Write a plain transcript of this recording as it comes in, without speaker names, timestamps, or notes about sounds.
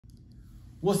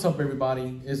What's up,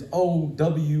 everybody? It's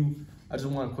OW. I just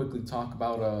want to quickly talk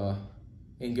about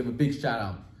and give a big shout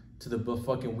out to the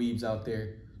fucking weebs out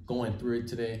there going through it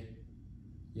today.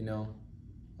 You know,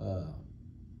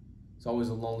 it's always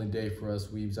a lonely day for us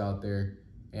weebs out there.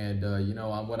 And you know,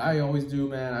 what I always do,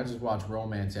 man, I just watch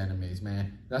romance animes,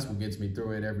 man. That's what gets me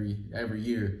through it every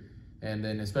year. And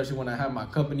then especially when I have my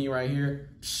company right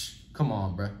here, come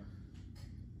on, bruh.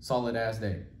 Solid ass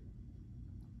day.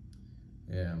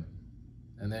 Yeah.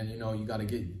 And then, you know, you gotta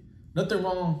get nothing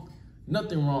wrong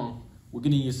with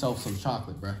getting yourself some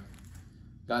chocolate, bruh.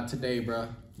 Got today, bruh,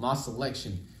 my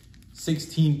selection,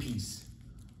 16-piece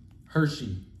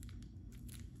Hershey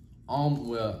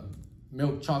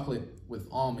milk chocolate with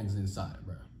almonds inside,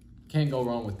 bruh. Can't go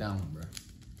wrong with that one,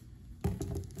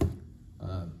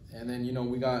 bruh. And then, you know,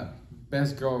 we got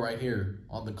Best Girl right here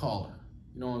on the collar.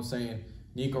 You know what I'm saying?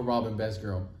 Nico Robin, Best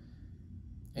Girl.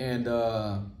 And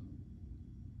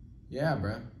yeah,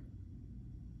 bruh.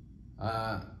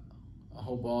 I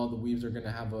hope all the weebs are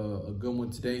gonna have a good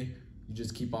one today. You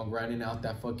just keep on grinding out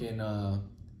that fucking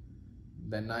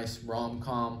that nice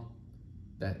rom-com,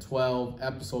 that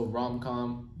 12-episode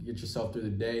rom-com. Get yourself through the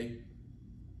day.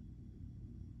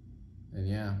 And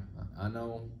yeah, I don't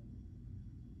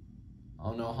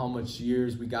know how much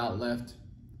years we got left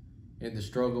in the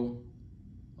struggle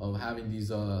of having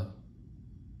these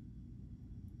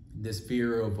this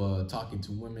fear of talking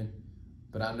to women,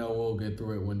 but I know we'll get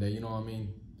through it one day. You know what I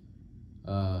mean?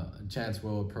 A chance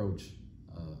will approach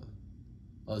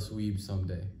us weebs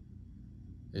someday.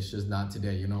 It's just not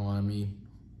today. You know what I mean?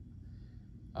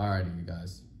 Alrighty, you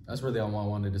guys. That's really all I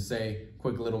wanted to say.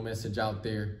 Quick little message out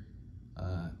there,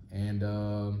 and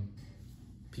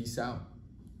peace out.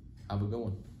 Have a good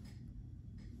one.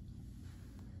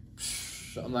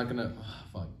 I'm not gonna.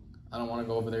 Fuck. I don't want to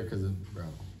go over there because, bro,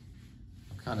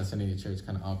 I'm kind of sending a chair. It's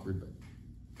kind of awkward, but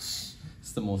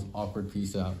it's the most awkward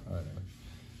peace out. All right.